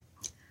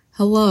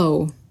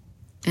Hello,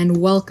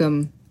 and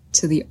welcome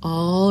to the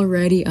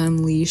Already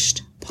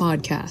Unleashed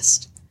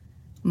podcast.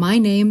 My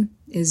name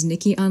is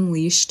Nikki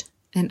Unleashed,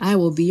 and I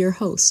will be your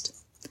host.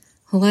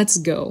 Let's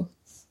go.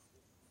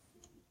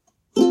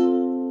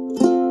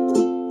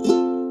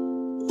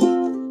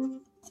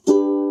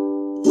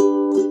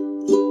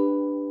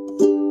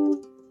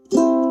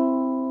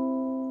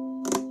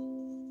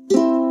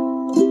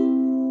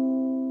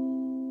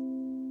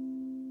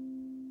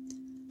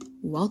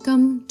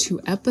 Welcome to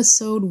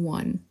episode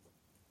 1.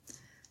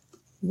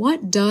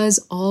 What does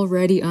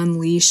Already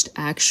Unleashed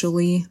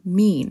actually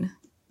mean?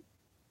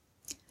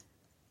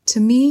 To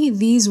me,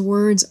 these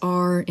words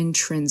are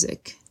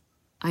intrinsic.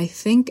 I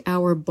think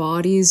our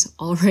bodies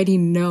already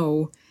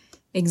know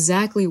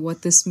exactly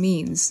what this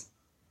means.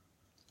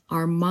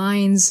 Our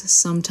minds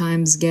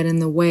sometimes get in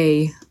the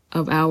way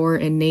of our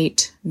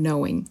innate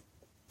knowing.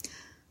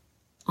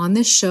 On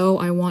this show,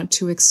 I want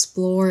to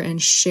explore and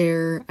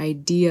share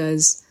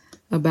ideas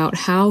about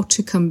how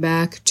to come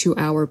back to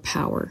our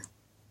power.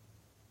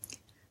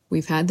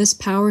 We've had this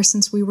power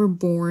since we were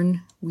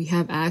born. We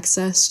have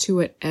access to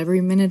it every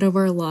minute of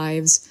our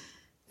lives,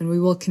 and we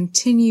will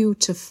continue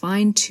to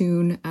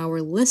fine-tune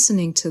our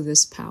listening to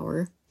this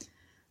power.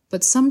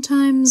 But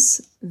sometimes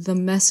the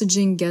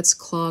messaging gets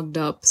clogged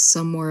up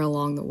somewhere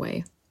along the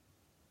way.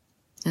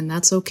 And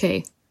that's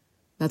okay.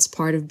 That's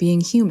part of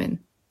being human.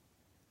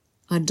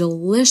 A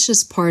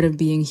delicious part of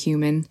being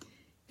human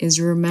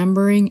is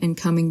remembering and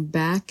coming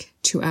back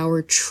to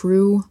our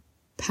true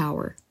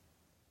power.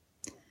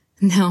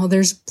 Now,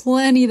 there's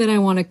plenty that I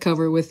want to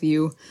cover with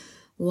you.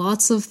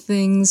 Lots of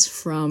things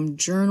from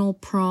journal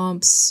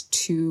prompts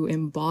to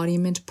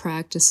embodiment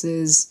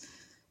practices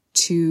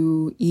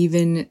to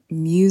even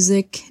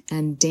music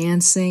and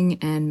dancing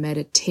and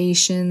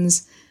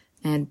meditations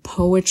and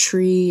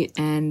poetry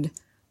and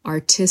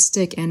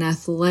artistic and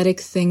athletic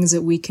things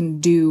that we can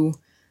do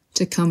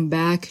to come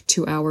back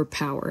to our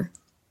power.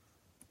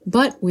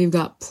 But we've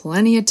got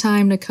plenty of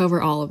time to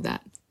cover all of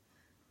that.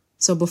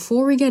 So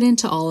before we get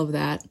into all of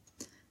that,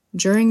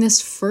 during this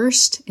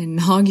first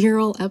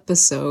inaugural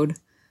episode,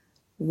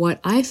 what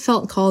I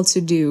felt called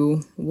to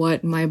do,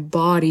 what my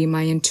body,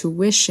 my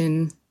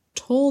intuition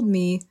told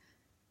me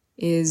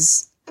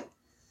is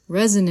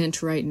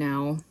resonant right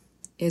now,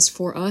 is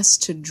for us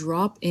to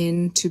drop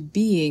into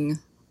being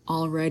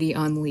already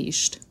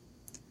unleashed.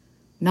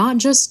 Not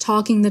just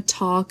talking the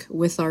talk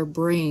with our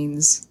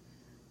brains,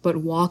 but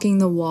walking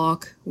the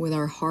walk with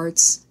our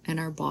hearts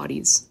and our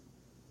bodies.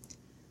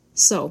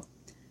 So,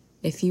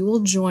 if you will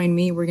join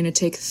me, we're going to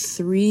take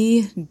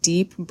 3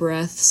 deep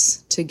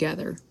breaths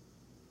together.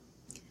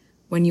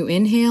 When you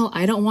inhale,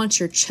 I don't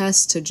want your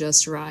chest to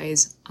just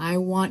rise. I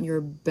want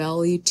your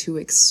belly to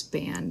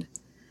expand.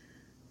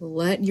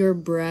 Let your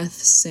breath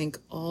sink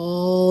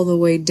all the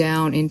way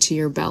down into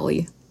your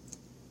belly.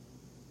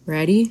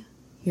 Ready?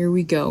 Here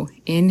we go.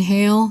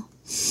 Inhale.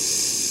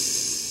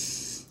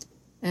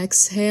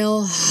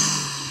 Exhale.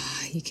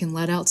 You can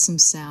let out some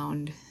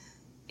sound.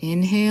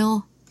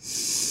 Inhale.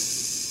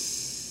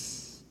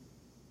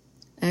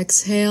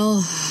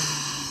 Exhale,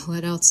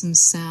 let out some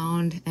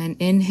sound, and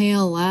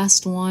inhale,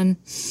 last one.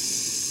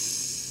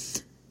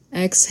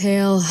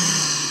 Exhale,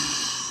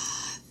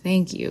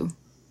 thank you.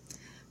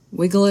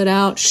 Wiggle it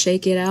out,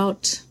 shake it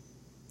out.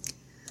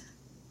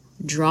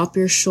 Drop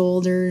your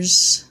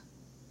shoulders,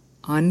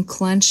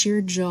 unclench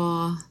your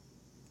jaw.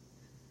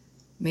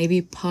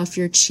 Maybe puff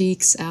your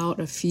cheeks out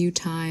a few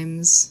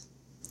times.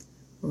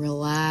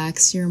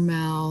 Relax your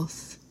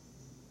mouth.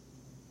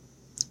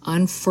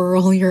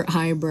 Unfurl your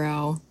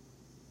eyebrow.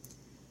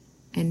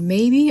 And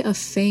maybe a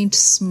faint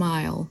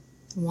smile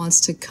wants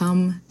to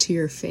come to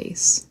your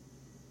face.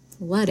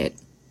 Let it.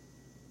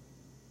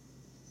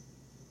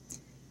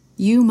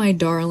 You, my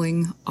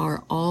darling,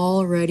 are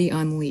already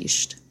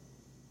unleashed.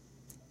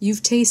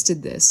 You've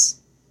tasted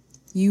this.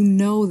 You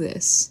know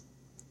this.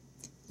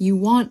 You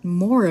want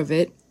more of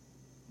it,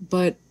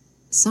 but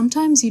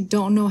sometimes you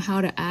don't know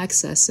how to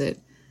access it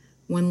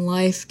when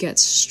life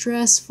gets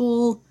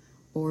stressful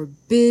or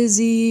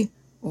busy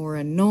or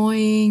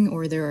annoying,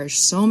 or there are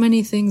so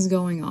many things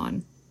going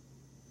on.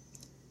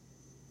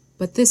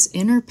 But this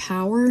inner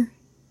power,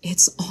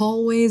 it's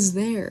always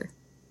there.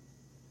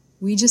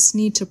 We just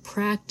need to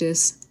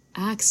practice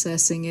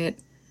accessing it,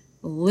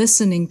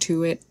 listening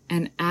to it,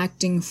 and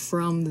acting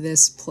from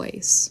this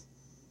place.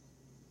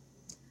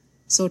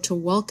 So to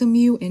welcome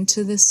you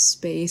into this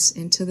space,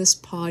 into this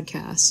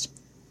podcast,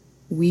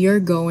 we are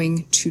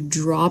going to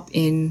drop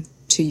in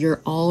to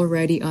your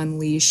already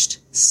unleashed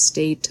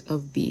state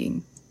of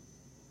being.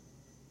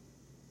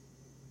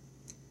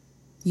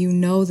 You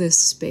know this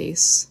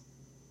space.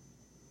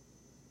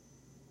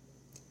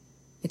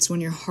 It's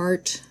when your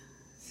heart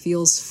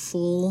feels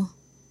full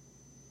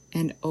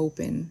and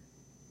open.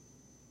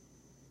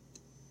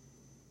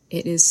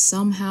 It is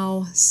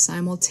somehow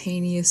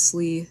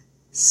simultaneously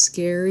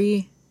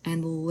scary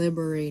and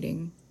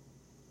liberating.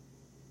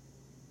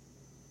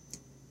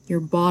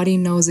 Your body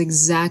knows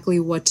exactly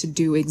what to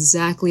do,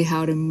 exactly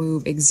how to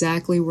move,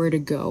 exactly where to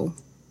go.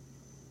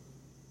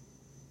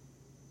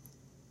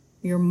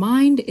 Your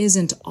mind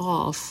isn't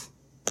off.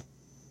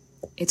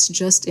 It's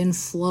just in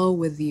flow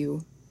with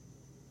you.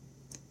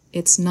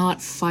 It's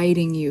not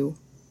fighting you.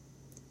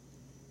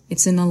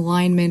 It's in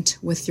alignment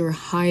with your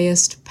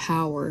highest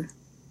power.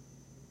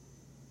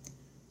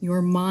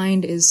 Your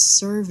mind is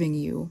serving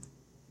you.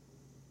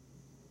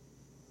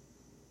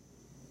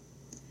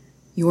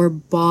 Your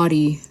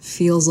body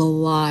feels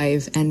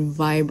alive and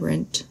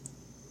vibrant.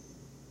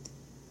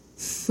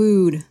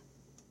 Food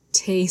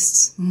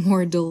tastes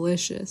more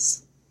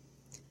delicious.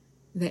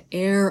 The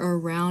air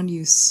around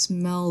you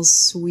smells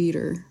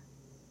sweeter.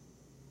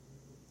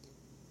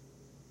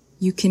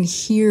 You can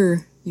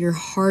hear your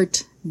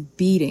heart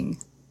beating.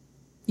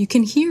 You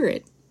can hear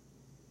it.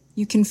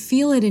 You can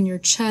feel it in your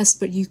chest,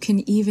 but you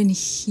can even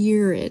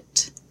hear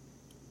it.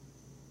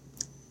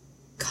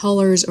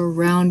 Colors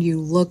around you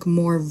look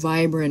more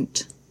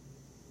vibrant.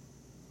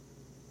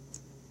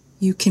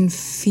 You can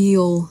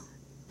feel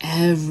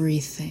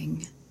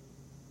everything.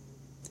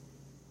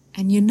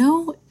 And you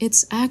know,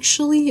 it's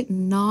actually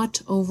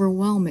not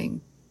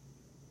overwhelming.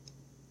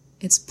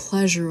 It's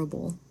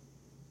pleasurable.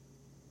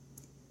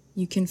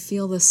 You can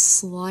feel the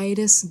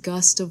slightest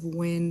gust of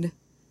wind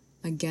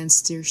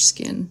against your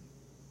skin.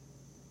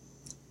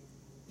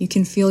 You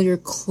can feel your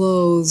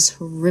clothes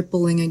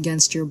rippling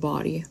against your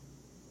body.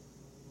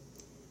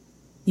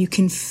 You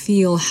can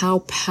feel how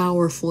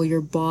powerful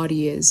your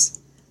body is,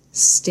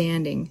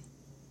 standing,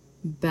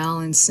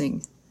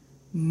 balancing,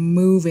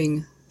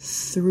 moving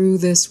through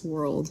this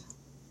world.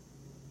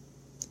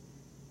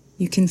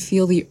 You can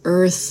feel the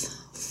earth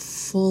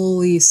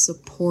fully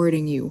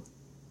supporting you,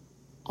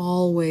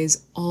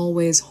 always,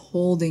 always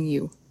holding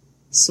you,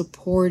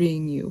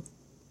 supporting you,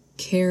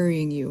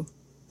 carrying you,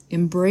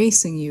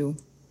 embracing you.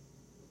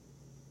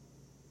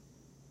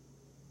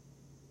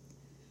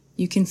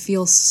 You can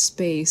feel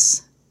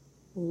space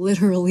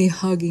literally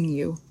hugging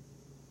you.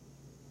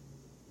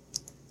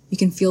 You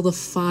can feel the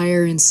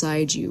fire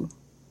inside you,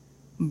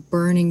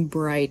 burning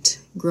bright,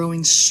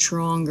 growing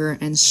stronger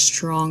and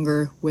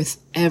stronger with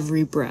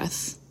every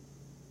breath.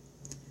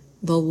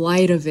 The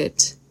light of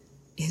it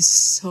is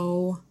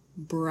so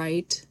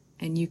bright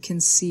and you can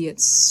see it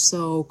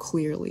so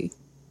clearly.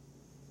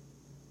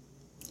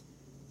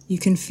 You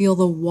can feel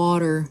the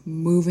water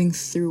moving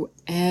through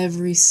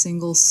every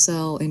single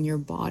cell in your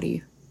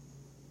body.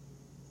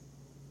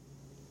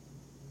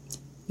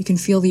 You can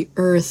feel the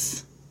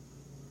earth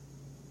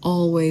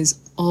always,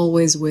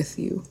 always with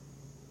you.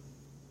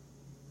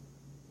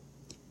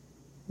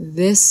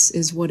 This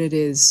is what it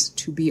is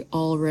to be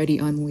already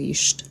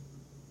unleashed.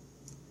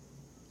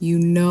 You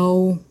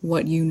know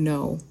what you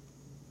know.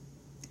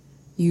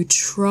 You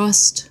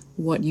trust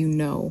what you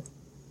know.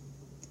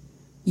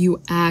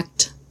 You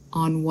act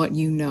on what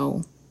you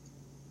know.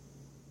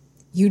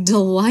 You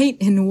delight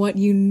in what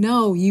you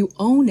know. You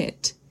own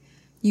it.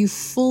 You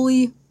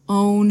fully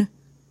own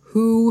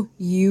who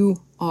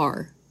you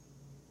are.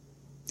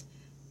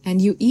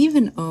 And you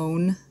even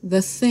own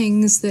the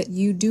things that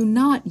you do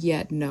not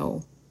yet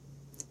know.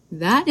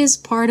 That is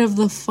part of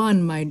the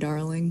fun, my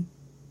darling.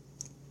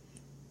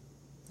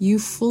 You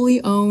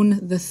fully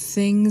own the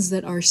things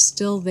that are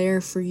still there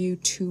for you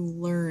to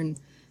learn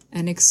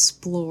and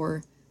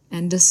explore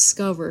and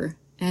discover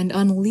and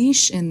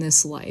unleash in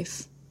this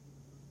life.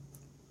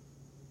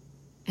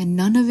 And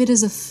none of it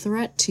is a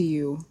threat to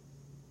you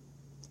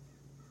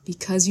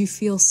because you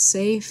feel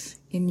safe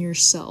in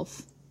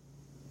yourself.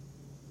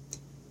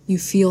 You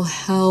feel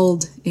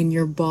held in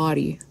your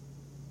body.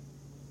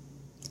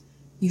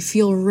 You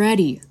feel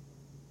ready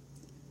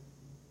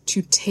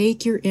to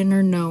take your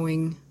inner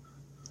knowing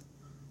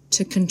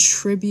to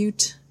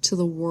contribute to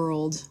the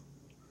world,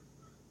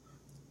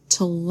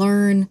 to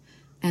learn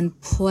and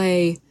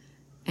play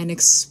and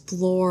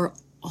explore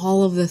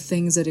all of the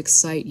things that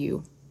excite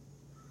you.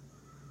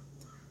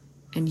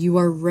 And you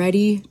are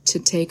ready to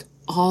take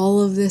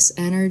all of this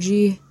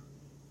energy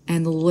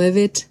and live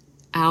it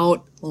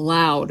out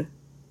loud.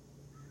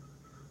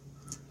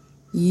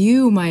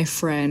 You, my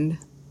friend,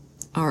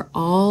 are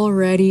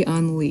already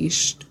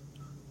unleashed.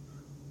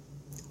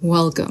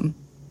 Welcome.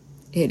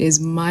 It is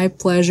my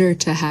pleasure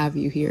to have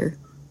you here.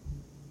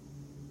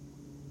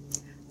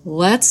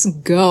 Let's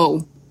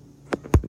go.